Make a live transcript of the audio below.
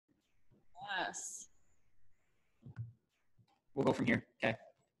Yes. We'll go from here. Okay.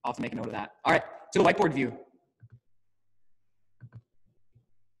 I'll have to make a note of that. All right. To the whiteboard view.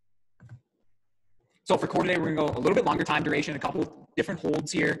 So for core today, we're going to go a little bit longer time duration, a couple different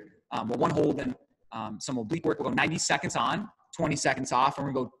holds here. Well, one hold and some oblique work. We'll go 90 seconds on, 20 seconds off, and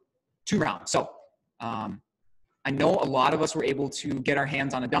we're going to go 2 rounds. So I know a lot of us were able to get our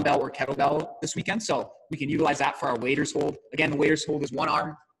hands on a dumbbell or kettlebell this weekend, so we can utilize that for our waiter's hold. Again, the waiter's hold is one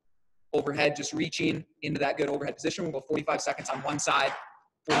arm overhead, just reaching into that good overhead position. We'll go 45 seconds on one side,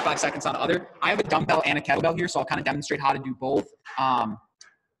 45 seconds on the other. I have a dumbbell and a kettlebell here, so I'll kind of demonstrate how to do both.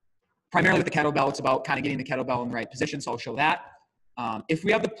 Primarily with the kettlebell, it's about kind of getting the kettlebell in the right position, so I'll show that. If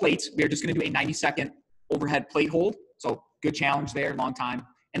we have the plate, we are just going to do a 90-second overhead plate hold, so good challenge there, long time.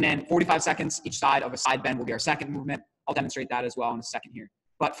 And then 45 seconds each side of a side bend will be our second movement. I'll demonstrate that as well in a second here.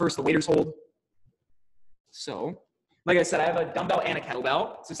 But first, the waiter's hold. So, like I said, I have a dumbbell and a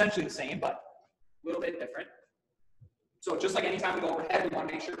kettlebell. It's essentially the same, but a little bit different. So just like anytime we go overhead, we want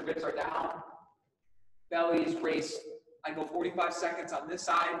to make sure the ribs are down. Belly is braced. I go 45 seconds on this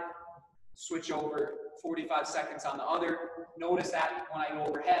side, switch over 45 seconds on the other. Notice that when I go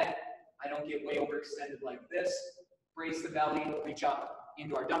overhead, I don't get way overextended like this. Brace the belly, reach up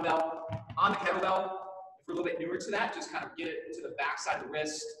into our dumbbell. On the kettlebell, if we're a little bit newer to that, just kind of get it to the back side of the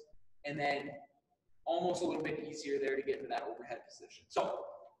wrist, and then almost a little bit easier there to get into that overhead position. So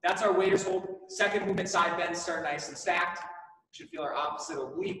that's our waiter's hold. Second movement, side bends start nice and stacked. Should feel our opposite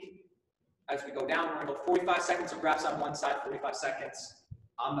oblique. As we go down, we're going to go 45 seconds of reps on one side, 45 seconds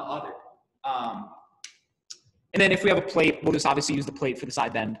on the other. And then if we have a plate, we'll just obviously use the plate for the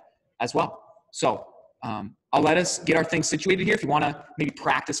side bend as well. So I'll let us get our things situated here. If you want to maybe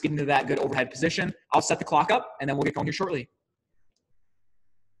practice getting to that good overhead position, I'll set the clock up, and then we'll get going here shortly.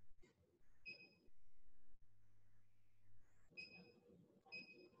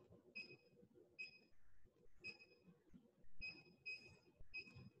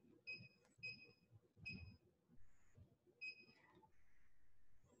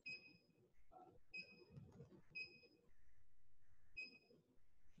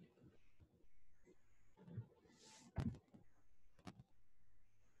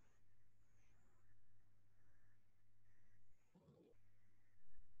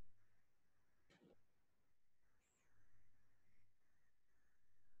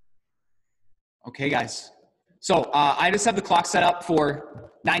 Okay, guys. So I just have the clock set up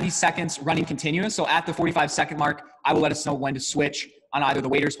for 90 seconds running continuous. So at the 45-second mark, I will let us know when to switch on either the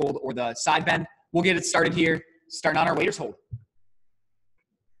waiter's hold or the side bend. We'll get it started here, starting on our waiter's hold.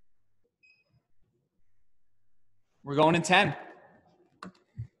 We're going in 10.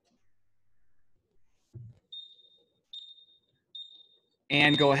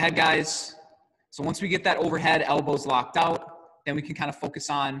 And go ahead, guys. So once we get that overhead, elbows locked out, then we can kind of focus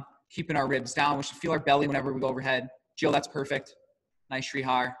on keeping our ribs down. We should feel our belly whenever we go overhead. Jill, that's perfect. Nice,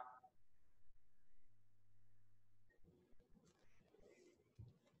 Shrihar.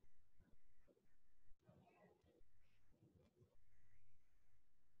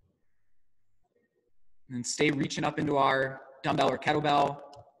 And stay reaching up into our dumbbell or kettlebell.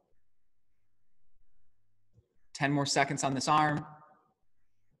 10 more seconds on this arm.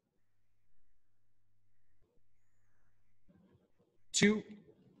 2,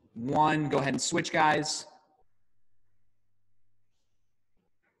 1, go ahead and switch, guys.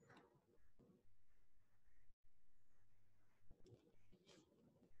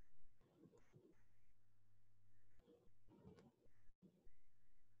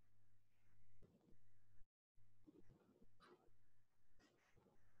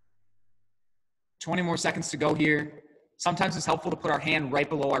 $20 more seconds to go here. Sometimes it's helpful to put our hand right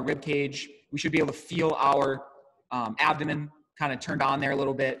below our rib cage. We should be able to feel our abdomen kind of turned on there a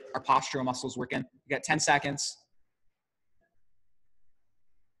little bit. Our postural muscles working. We got 10 seconds.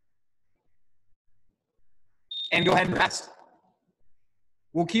 And go ahead and rest.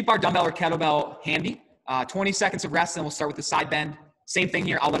 We'll keep our dumbbell or kettlebell handy. 20 seconds of rest, and we'll start with the side bend. Same thing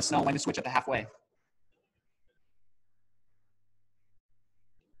here. I'll let us know when to switch at the halfway.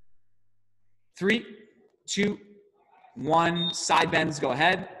 3, 2, 1. Side bends, go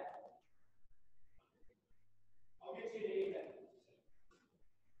ahead.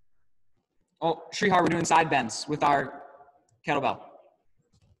 Oh, Shrihar, we're doing side bends with our kettlebell.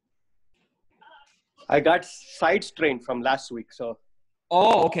 I got side strain from last week, so.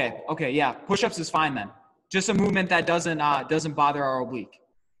 Oh, okay. Okay, yeah. Push-ups is fine then. Just a movement that doesn't bother our oblique.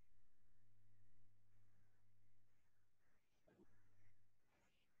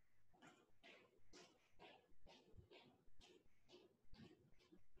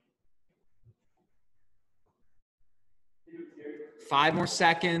 Five more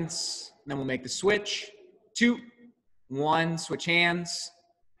seconds. then we'll make the switch. 2, 1, switch hands.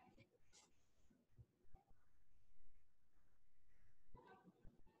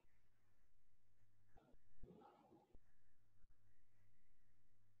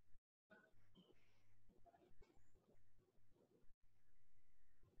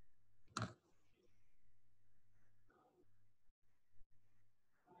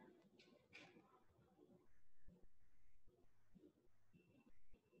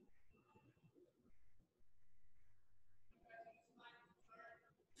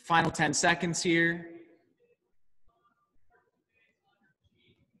 Final 10 seconds here.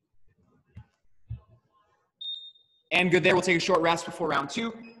 And good there. We'll take a short rest before round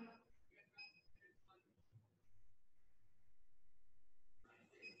 2.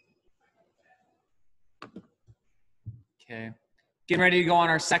 Okay. Getting ready to go on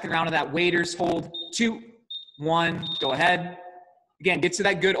our second round of that waiters hold. 2, 1, go ahead. Again, get to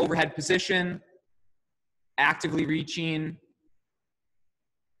that good overhead position. Actively reaching.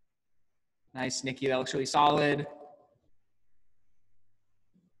 Nice, Nikki. That looks really solid.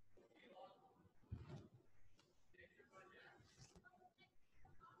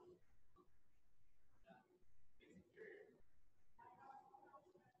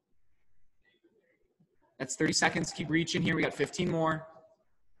 That's 30 seconds. Keep reaching here. We got 15 more.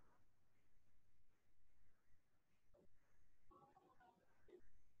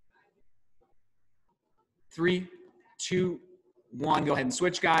 Three, 2, 1. Go ahead and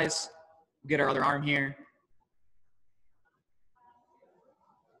switch, guys. We'll get our other arm here.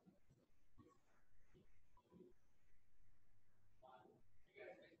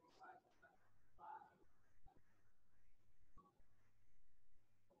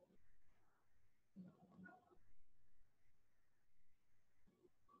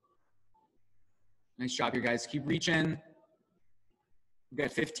 Nice job here, guys. Keep reaching. We've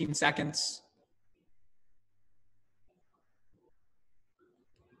got 15 seconds.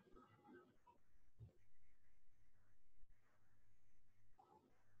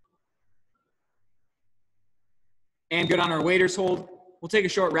 And good on our waiters hold. We'll take a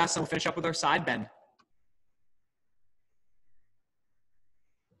short rest and we'll finish up with our side bend.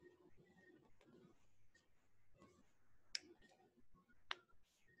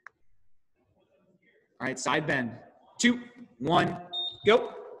 All right, side bend. 2, 1,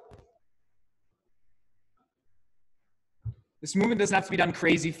 go. This movement doesn't have to be done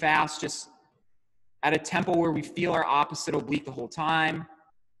crazy fast, just at a tempo where we feel our opposite oblique the whole time.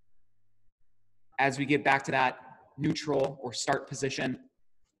 As we get back to that neutral or start position.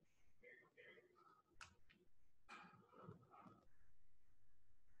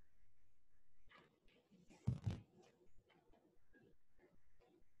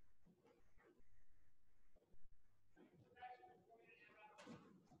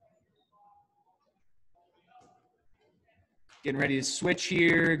 Getting ready to switch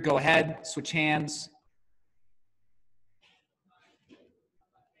here. Go ahead, switch hands.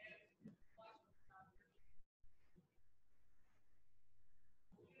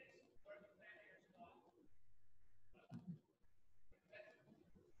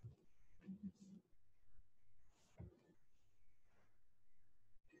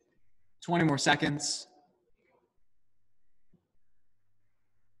 Twenty more seconds.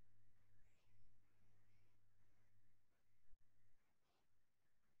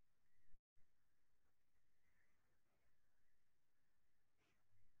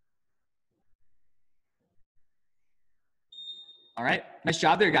 All right, nice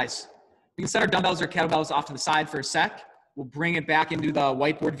job there, guys. We can set our dumbbells or kettlebells off to the side for a sec. We'll bring it back into the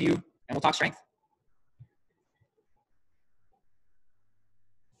whiteboard view and we'll talk strength.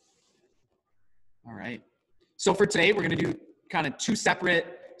 All right. So for today, we're going to do kind of 2 separate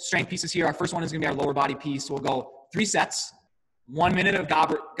strength pieces here. Our first one is going to be our lower body piece. So we'll go 3 sets, 1 minute of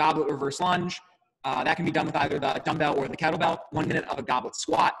goblet reverse lunge. That can be done with either the dumbbell or the kettlebell. 1 minute of a goblet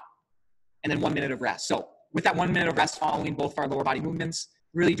squat, and then 1 minute of rest. So with that 1 minute of rest following both of our lower body movements,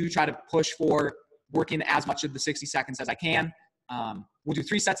 really do try to push for working as much of the 60 seconds as I can. We'll do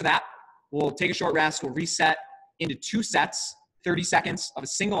 3 sets of that. We'll take a short rest. We'll reset into 2 sets, 30 seconds of a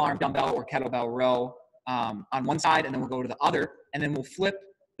single arm dumbbell or kettlebell row on one side, and then we'll go to the other, and then we'll flip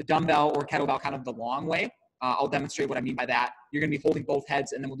the dumbbell or kettlebell kind of the long way. I'll demonstrate what I mean by that. You're going to be holding both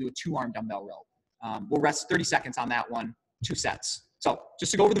heads, and then we'll do a 2-arm dumbbell row. We'll rest 30 seconds on that one, 2 sets. So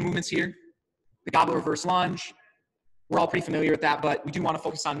just to go over the movements here, the goblet reverse lunge, we're all pretty familiar with that, but we do want to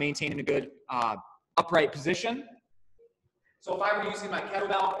focus on maintaining a good upright position. So if I were using my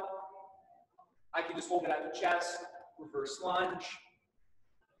kettlebell, I can just hold it at the chest, reverse lunge,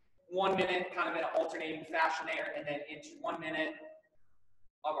 1 minute, kind of in an alternating fashion there, and then into 1 minute,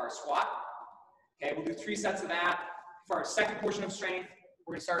 of our squat. Okay, we'll do 3 sets of that. For our second portion of strength,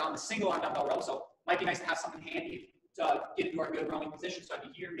 we're gonna start on the single arm dumbbell row. So it might be nice to have something handy to get into our good rowing position. So I'd be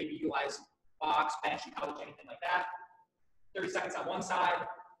here, maybe utilize box, bench, couch, anything like that. 30 seconds on one side,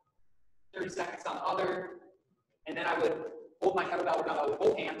 30 seconds on the other. And then I would hold my kettlebell or dumbbell with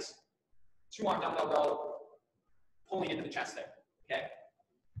both hands, 2-arm dumbbell row, pulling into the chest there, okay?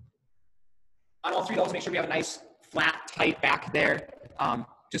 On all 3 of those, make sure we have a nice, flat, tight back there.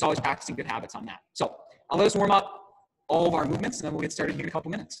 Just always practicing good habits on that. So I'll let us warm up all of our movements, and then we'll get started here in a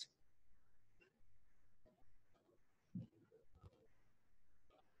couple minutes.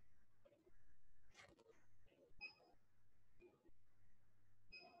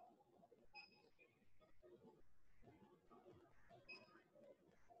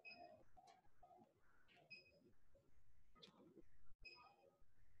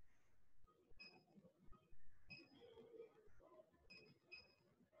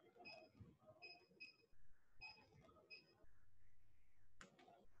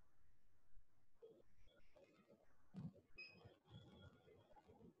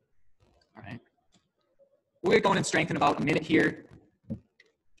 All right. We'll get going in strength in about a minute here.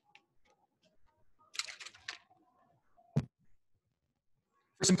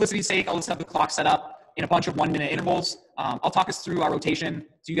 For simplicity's sake, I'll just have the clock set up in a bunch of 1-minute intervals. I'll talk us through our rotation,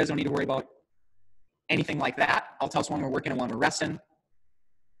 so you guys don't need to worry about anything like that. I'll tell us when we're working and when we're resting.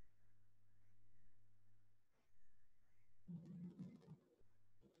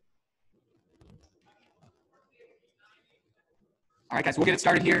 All right, guys, we'll get it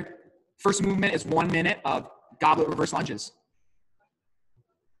started here. First movement is 1 minute of goblet reverse lunges.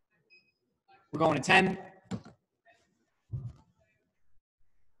 We're going in 10,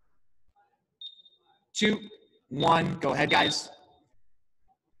 2, 1. Go ahead, guys.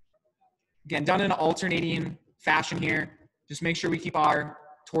 Again, done in an alternating fashion here. Just make sure we keep our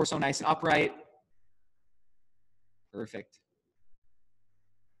torso nice and upright. Perfect.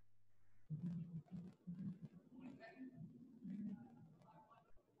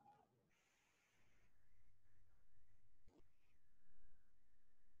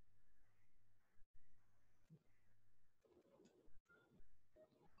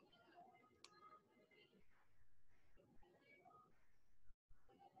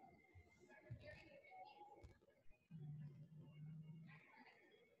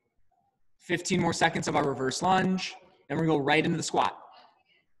 $15 more seconds of our reverse lunge, and we're gonna go right into the squat.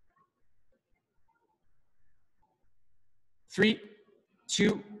 3,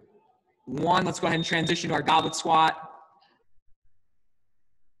 2, 1. Let's go ahead and transition to our goblet squat.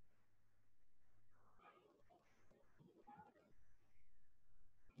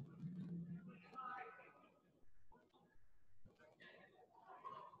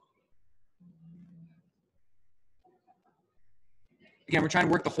 Again, we're trying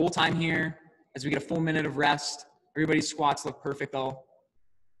to work the whole time here as we get a full minute of rest. Everybody's squats look perfect though.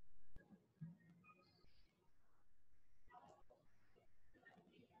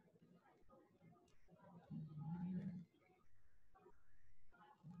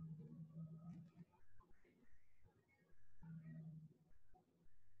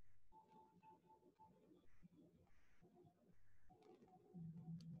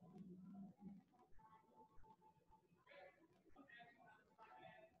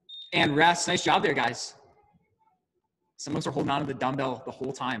 And rest. Nice job there, guys. Some of us are holding on to the dumbbell the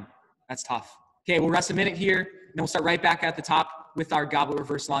whole time. That's tough. Okay, we'll rest a minute here, and then we'll start right back at the top with our goblet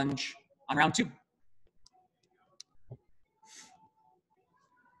reverse lunge on round 2.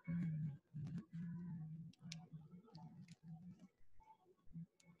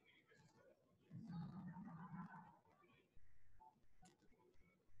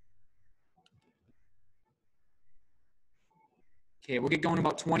 Okay, we'll get going in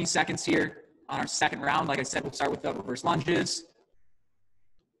about 20 seconds here on our second round. Like I said, we'll start with the reverse lunges.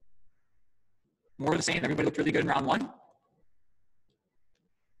 More of the same. Everybody looked really good in round 1.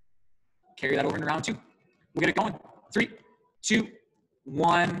 Carry that over into round 2. We'll get it going. 3, 2,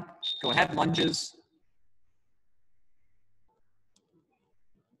 1. Go ahead, lunges.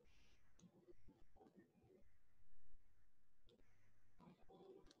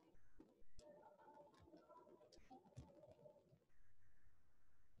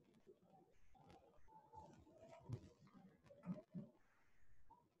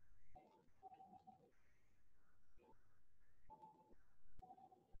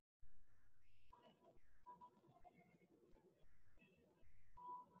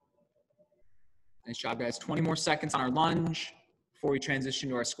 Nice job, guys. 20 more seconds on our lunge before we transition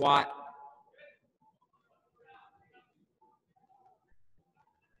to our squat.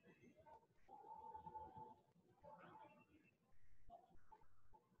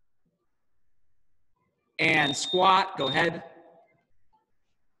 And squat, go ahead.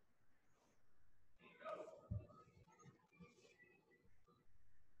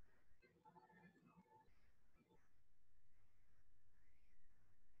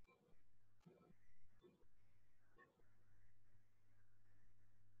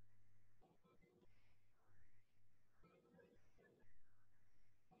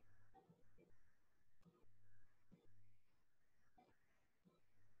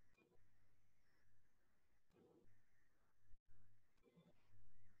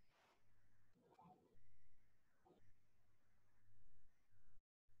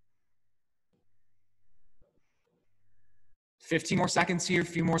 $15 more seconds here, a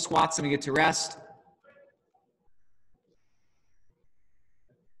few more squats, and we get to rest.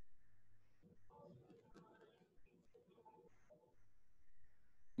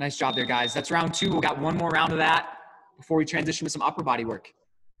 Nice job there, guys. That's round 2. We've got one more round of that before we transition to some upper body work.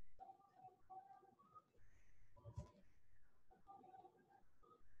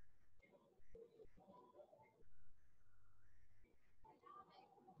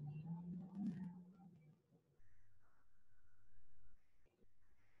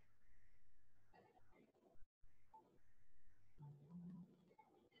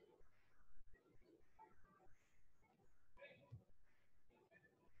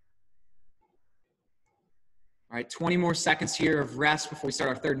 All right, 20 more seconds here of rest before we start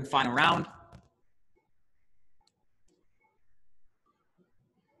our third and final round.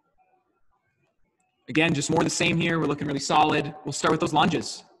 Again, just more of the same here. We're looking really solid. We'll start with those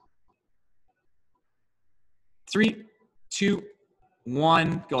lunges. 3, 2,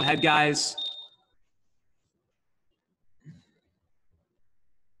 1. Go ahead, guys.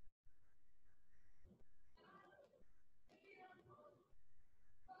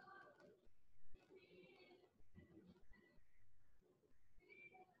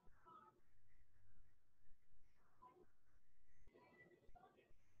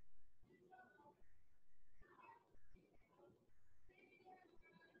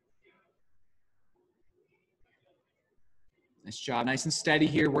 Nice job. Nice and steady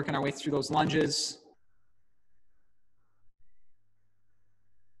here, working our way through those lunges.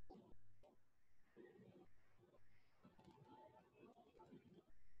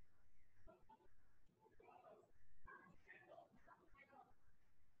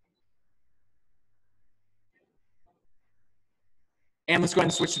 And let's go ahead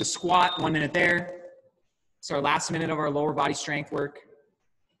and switch to the squat. 1 minute there. It's our last minute of our lower body strength work.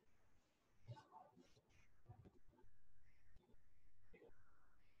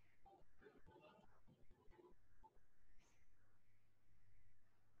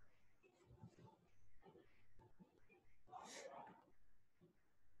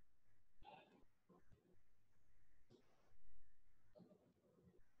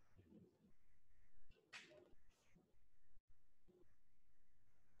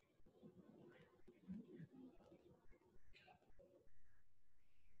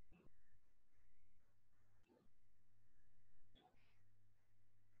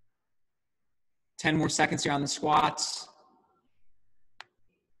 Ten more seconds here on the squats.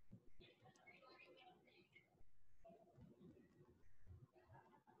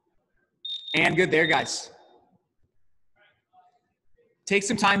 And good there, guys. Take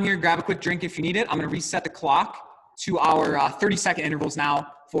some time here, grab a quick drink if you need it. I'm going to reset the clock to our 30-second intervals now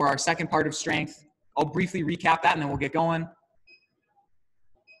for our second part of strength. I'll briefly recap that and then we'll get going.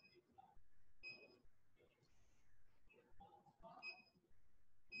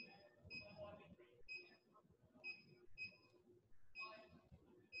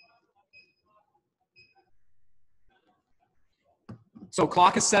 So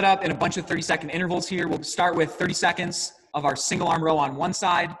clock is set up in a bunch of 30-second intervals here. We'll start with 30 seconds of our single arm row on one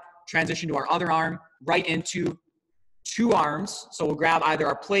side, transition to our other arm, right into 2 arms. So we'll grab either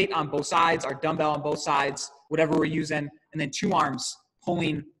our plate on both sides, our dumbbell on both sides, whatever we're using, and then 2 arms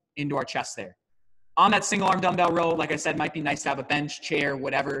pulling into our chest there. On that single arm dumbbell row, like I said, might be nice to have a bench, chair,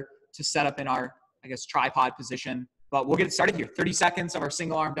 whatever to set up in our, I guess, tripod position. But we'll get started here. 30 seconds of our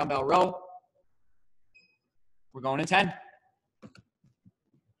single arm dumbbell row. We're going in 10.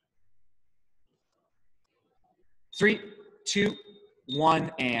 3, 2,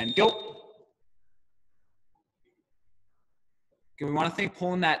 1, and go. Okay, we want to think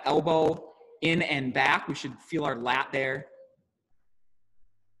pulling that elbow in and back. We should feel our lat there.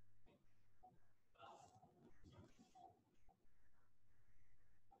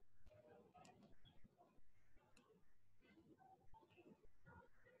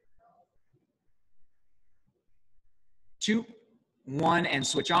 Two, 1, and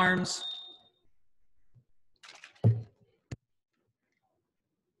switch arms.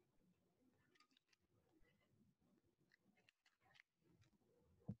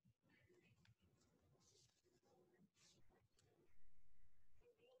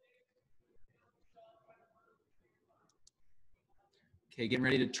 Okay, getting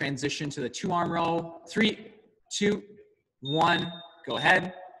ready to transition to the 2-arm row. 3, 2, 1, go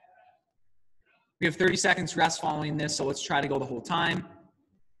ahead. We have 30 seconds rest following this, so let's try to go the whole time.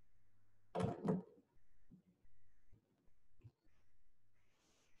 A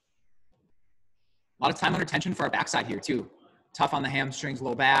lot of time under tension for our backside here too. Tough on the hamstrings,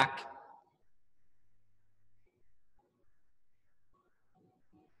 low back.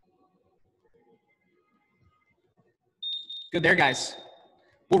 Good there, guys.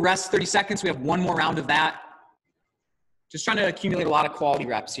 We'll rest 30 seconds. We have one more round of that. Just trying to accumulate a lot of quality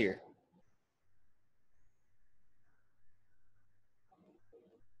reps here.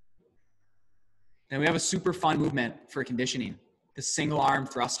 And we have a super fun movement for conditioning, the single arm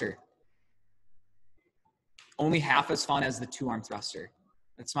thruster. Only half as fun as the 2-arm thruster.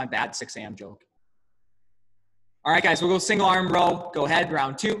 That's my bad 6 a.m. joke. All right, guys, we'll go single arm row. Go ahead,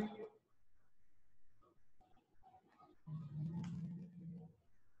 round 2.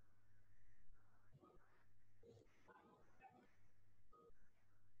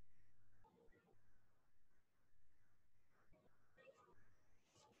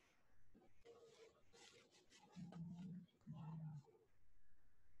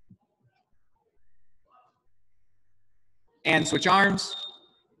 And switch arms.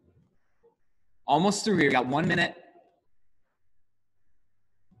 Almost through here. We got 1 minute.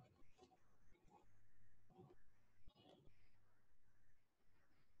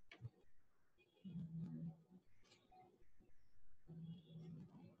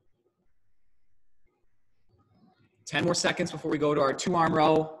 Ten more seconds before we go to our 2-arm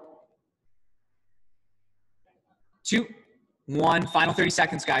row. 2, 1. Final 30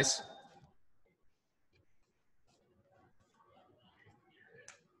 seconds, guys.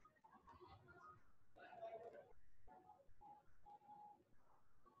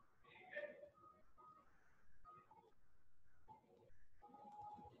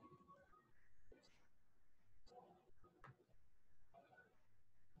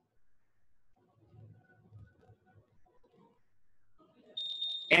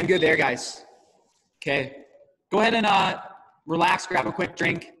 And good there, guys. Okay. Go ahead and relax, grab a quick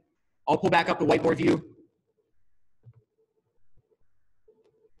drink. I'll pull back up the whiteboard view.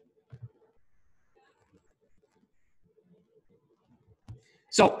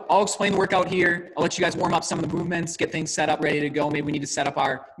 So I'll explain the workout here. I'll let you guys warm up some of the movements, get things set up, ready to go. Maybe we need to set up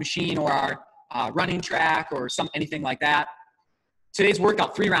our machine or our running track or anything like that. Today's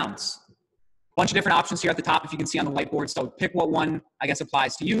workout, 3 rounds. Bunch of different options here at the top, if you can see on the whiteboard. So pick what one, I guess,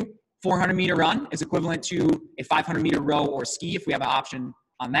 applies to you. 400-meter run is equivalent to a 500-meter row or ski if we have an option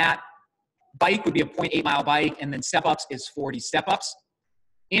on that. Bike would be a 0.8-mile bike, and then step-ups is 40 step-ups.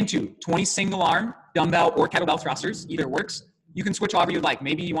 Into 20 single-arm dumbbell or kettlebell thrusters, either works. You can switch however you like.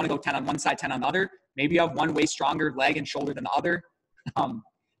 Maybe you want to go 10 on one side, 10 on the other. Maybe you have one way stronger leg and shoulder than the other.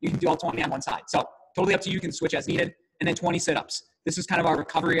 You can do all 20 on one side. So totally up to you. You can switch as needed. And then 20 sit-ups. This is kind of our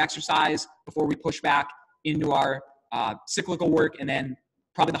recovery exercise before we push back into our cyclical work, and then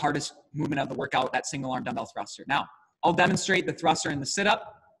probably the hardest movement of the workout, that single arm dumbbell thruster. Now, I'll demonstrate the thruster and the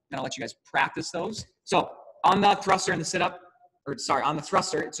sit-up, and I'll let you guys practice those. So on the thruster and the sit-up, on the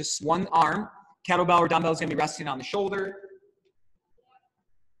thruster, it's just one arm. Kettlebell or dumbbell is going to be resting on the shoulder.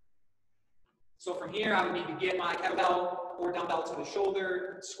 So from here, I would need to get my kettlebell or dumbbell to the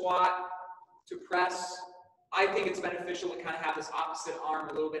shoulder, squat, to press. I think it's beneficial to kind of have this opposite arm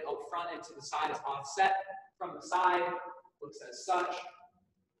a little bit out front and to the side as offset from the side. Looks as such.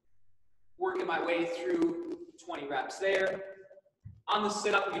 Working my way through 20 reps there. On the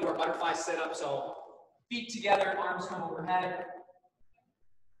sit-up, we do our butterfly sit-up. So feet together, arms come overhead.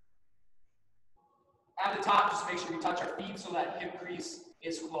 At the top, just make sure we touch our feet so that hip crease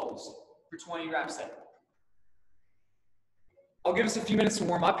is closed for 20 reps there. I'll give us a few minutes to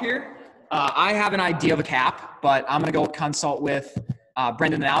warm up here. I have an idea of a cap, but I'm going to go consult with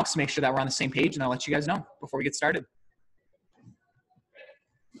Brendan and Alex to make sure that we're on the same page, and I'll let you guys know before we get started.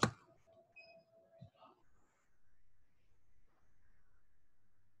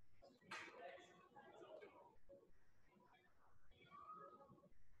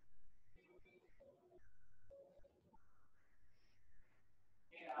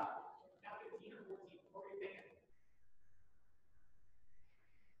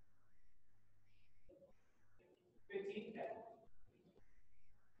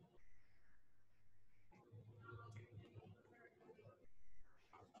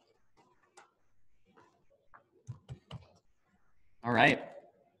 All right.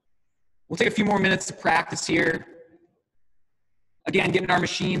 We'll take a few more minutes to practice here. Again, getting our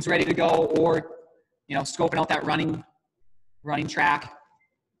machines ready to go, or scoping out that running track.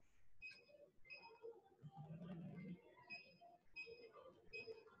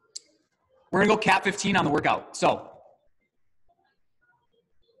 We're gonna go cap 15 on the workout. So, all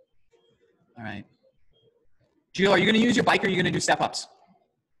right. Jill, are you gonna use your bike or are you gonna do step ups?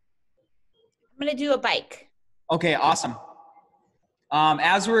 I'm gonna do a bike. Okay, awesome.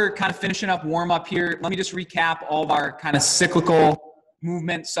 As we're kind of finishing up warm up here, let me just recap all of our kind of cyclical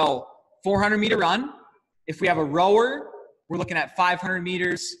movement. So 400-meter run. If we have a rower, we're looking at 500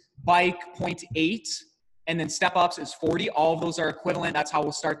 meters, bike 0.8, and then step ups is 40. All of those are equivalent. That's how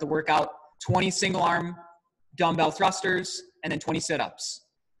we'll start the workout. 20 single arm dumbbell thrusters, and then 20 sit-ups.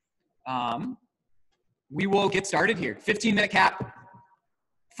 We will get started here. 15-minute cap.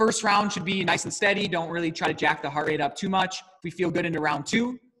 First round should be nice and steady. Don't really try to jack the heart rate up too much. If we feel good into round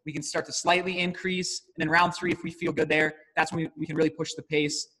 2, we can start to slightly increase. And then round 3, if we feel good there, that's when we can really push the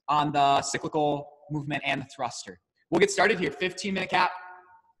pace on the cyclical movement and the thruster. We'll get started here. 15-minute cap.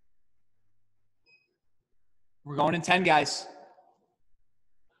 We're going in 10, guys.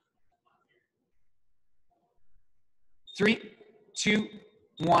 3, 2,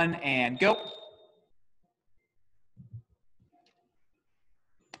 1, and go.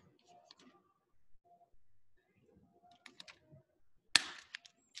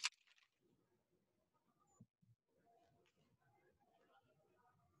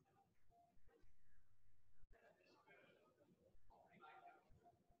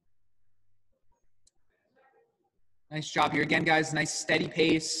 Nice job here again, guys. Nice steady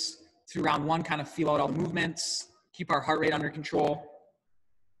pace through round 1. Kind of feel out all the movements. Keep our heart rate under control.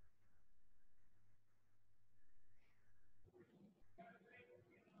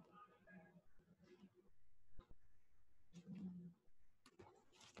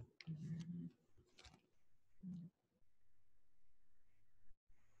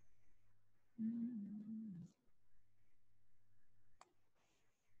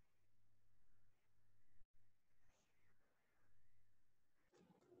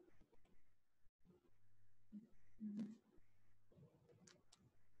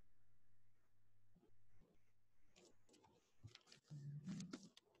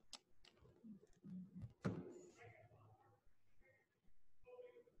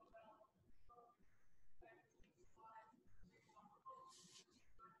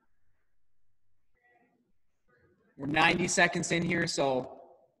 We're 90 seconds in here, so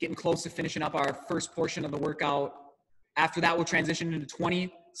getting close to finishing up our first portion of the workout. After that, we'll transition into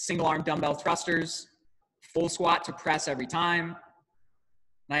 20 single arm dumbbell thrusters, full squat to press every time.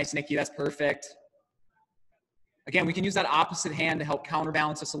 Nice, Nikki, that's perfect. Again, we can use that opposite hand to help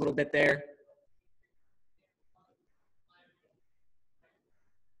counterbalance us a little bit there.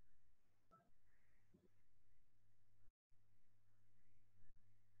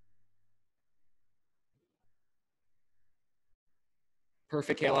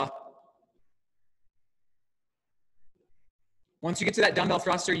 Perfect, Kayla. Once you get to that dumbbell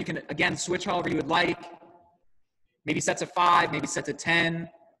thruster, you can, again, switch however you would like. Maybe sets of 5, maybe sets of 10.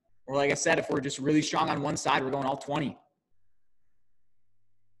 Or like I said, if we're just really strong on one side, we're going all 20.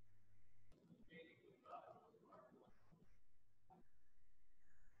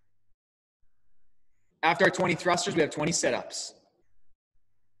 After our 20 thrusters, we have 20 sit-ups.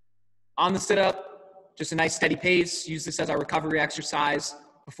 On the sit-up, just a nice steady pace. Use this as our recovery exercise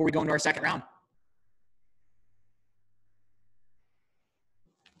before we go into our second round.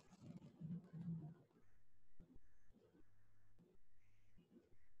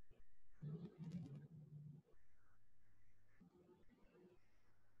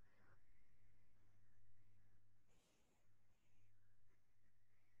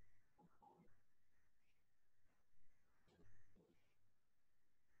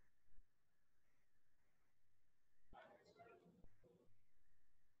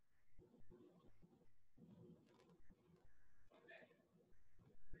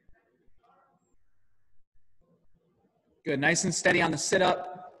 Good, nice and steady on the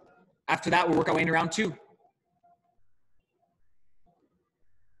sit-up. After that, we'll work our way into round 2.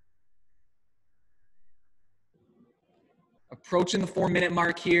 Approaching the 4-minute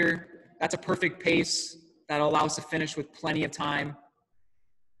mark here. That's a perfect pace. That'll allow us to finish with plenty of time.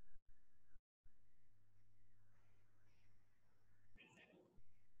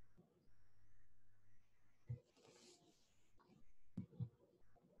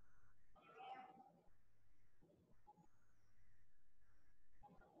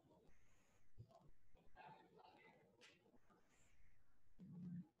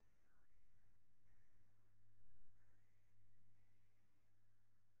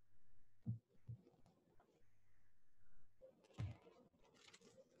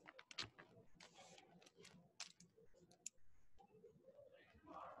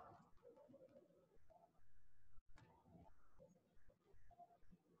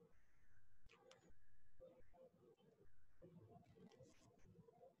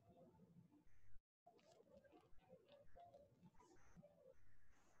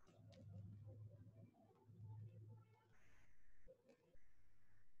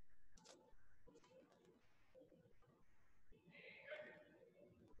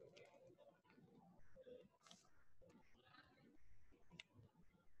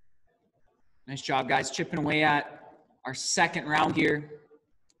 Nice job, guys. Chipping away at our second round here.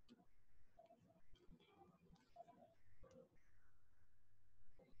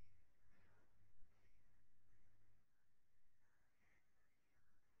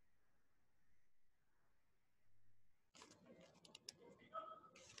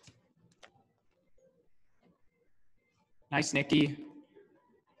 Nice, Nikki.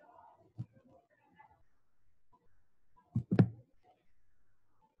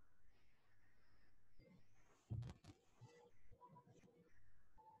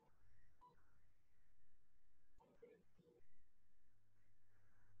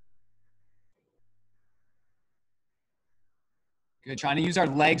 Good, trying to use our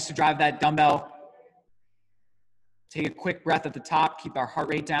legs to drive that dumbbell. Take a quick breath at the top, keep our heart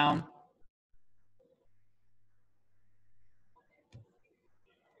rate down.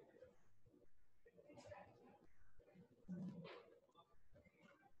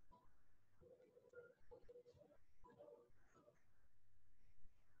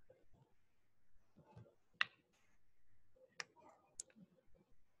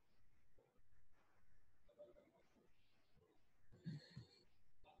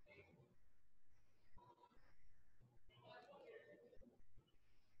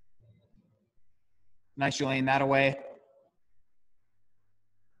 Nice, Julian, that away.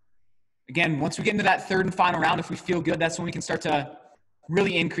 Again, once we get into that third and final round, if we feel good, that's when we can start to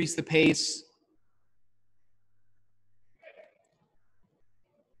really increase the pace.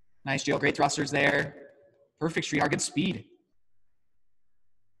 Nice, Jill. Great thrusters there. Perfect, Sridhar. Good speed.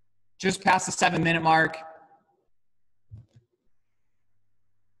 Just past the 7-minute mark.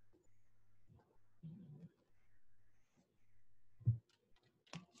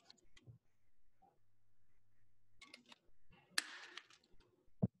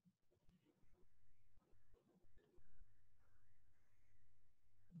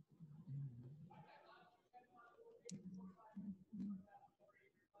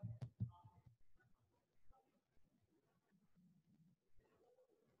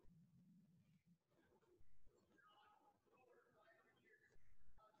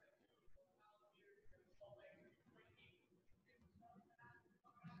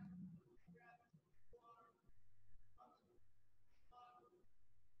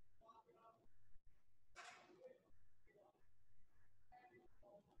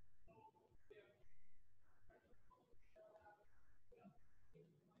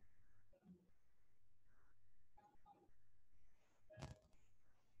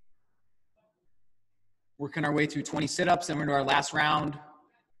 Working our way through 20 sit-ups, and we're into our last round.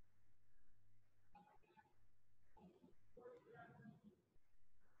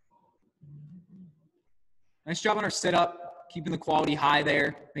 Nice job on our sit-up, keeping the quality high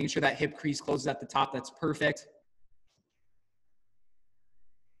there, making sure that hip crease closes at the top. That's perfect.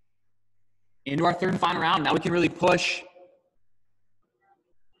 Into our third and final round. Now we can really push.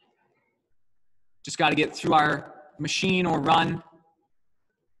 Just got to get through our machine or run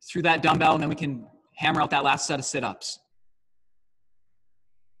through that dumbbell, and then we can hammer out that last set of sit-ups.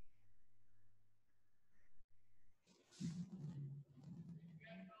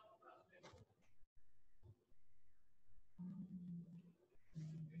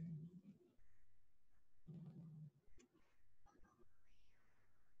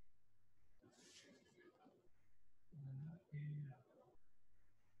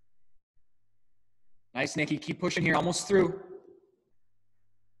 Nice, Nikki. Keep pushing here. Almost through.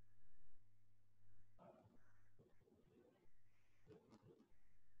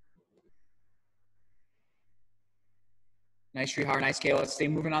 Nice, Sridhar. Nice, Kayla. Stay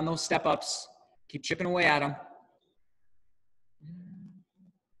moving on those step-ups. Keep chipping away at them.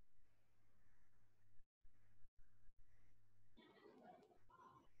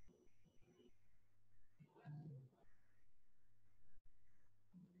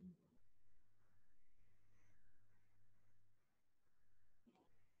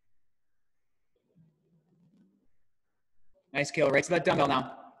 Nice, Kayla. Right to that dumbbell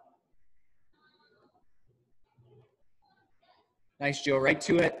now. Nice, Joe. Right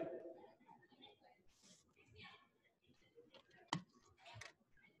to it.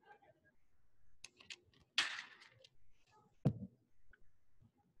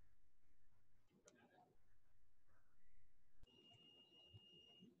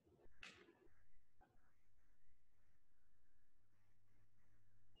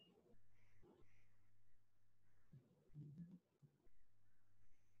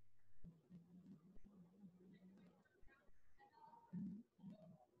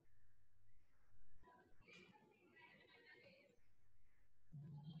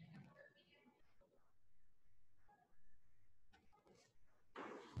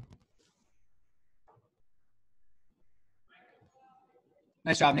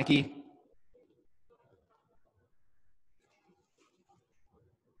 Nice job, Nikki.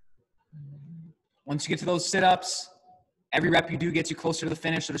 Once you get to those sit-ups, every rep you do gets you closer to the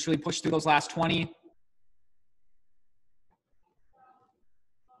finish, so just really push through those last 20.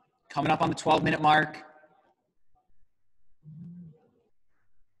 Coming up on the 12-minute mark.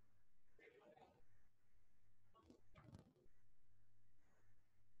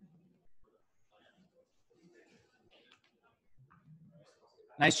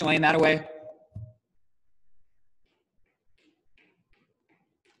 Nice to lane that away.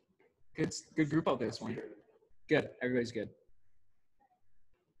 Good group out there this morning. Good. Everybody's good.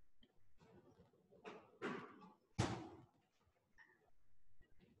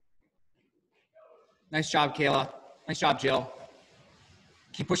 Nice job, Kayla. Nice job, Jill.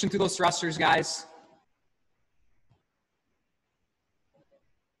 Keep pushing through those thrusters, guys.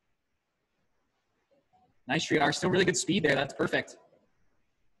 Nice, Sridhar. Still really good speed there. That's perfect.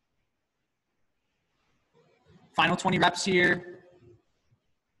 Final 20 reps here.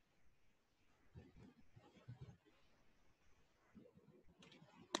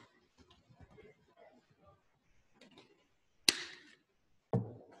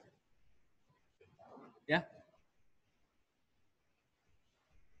 Yeah. A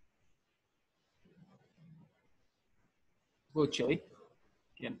little chilly.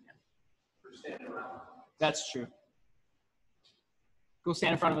 Yeah. That's true. Go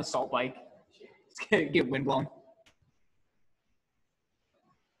stand in front of a salt bike. Get wind blown.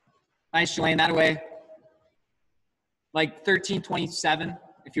 Nice, Jelaine, that away. Like 13:27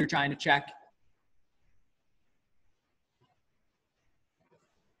 if you're trying to check.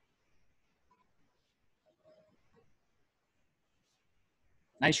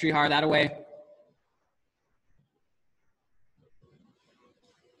 Nice, Srihar, that away.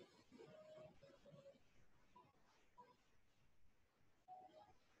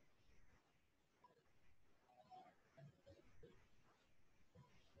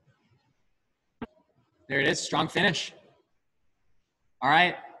 There it is, strong finish. All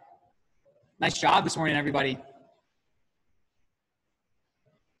right. Nice job this morning, everybody.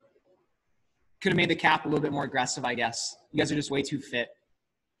 Could have made the cap a little bit more aggressive, I guess. You guys are just way too fit.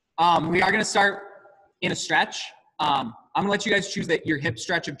 We are going to start in a stretch. I'm going to let you guys choose your hip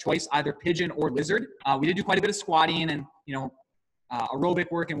stretch of choice, either pigeon or lizard. We did do quite a bit of squatting and,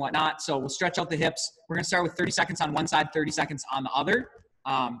 aerobic work and whatnot. So we'll stretch out the hips. We're going to start with 30 seconds on one side, 30 seconds on the other,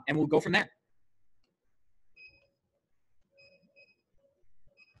 and we'll go from there.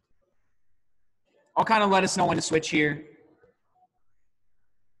 I'll kind of let us know when to switch here.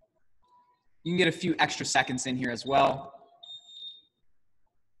 You can get a few extra seconds in here as well.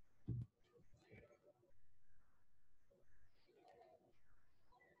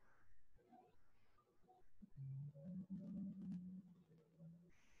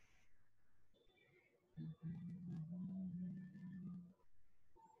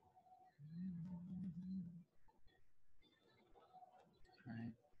 All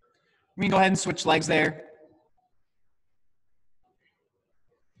right. We can go ahead and switch legs there.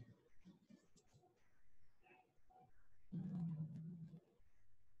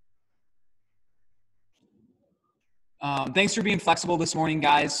 Thanks for being flexible this morning,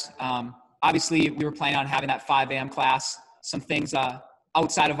 guys. Obviously, we were planning on having that 5 a.m. class. Some things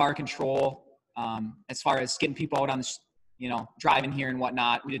outside of our control as far as getting people out on the, driving here and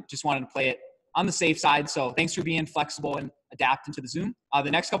whatnot. We just wanted to play it on the safe side. So thanks for being flexible and adapting to the Zoom.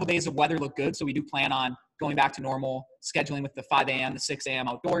 The next couple of days of weather look good, so we do plan on going back to normal scheduling with the 5 a.m. to 6 a.m.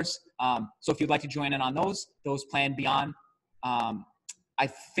 outdoors. So if you'd like to join in on those plan beyond. I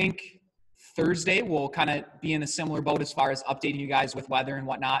think Thursday we'll kind of be in a similar boat as far as updating you guys with weather and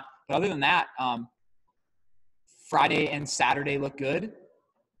whatnot. But other than that, Friday and Saturday look good.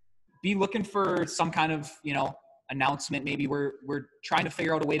 Be looking for some kind of, announcement. Maybe we're trying to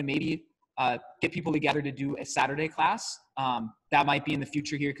figure out a way to maybe get people together to do a Saturday class. That might be in the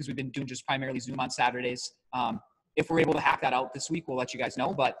future here because we've been doing just primarily Zoom on Saturdays. If we're able to hack that out this week, we'll let you guys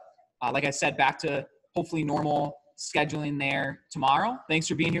know. But like I said, back to hopefully normal scheduling there tomorrow. Thanks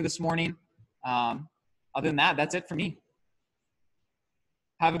for being here this morning. Other than that, that's it for me.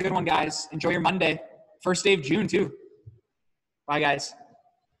 Have a good one, guys. Enjoy your Monday. First day of June, too. Bye, guys.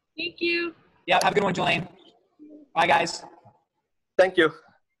 Thank you. Yeah, have a good one, Jelaine. Bye, guys. Thank you.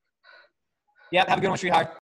 Yeah, have a good one, Srihar.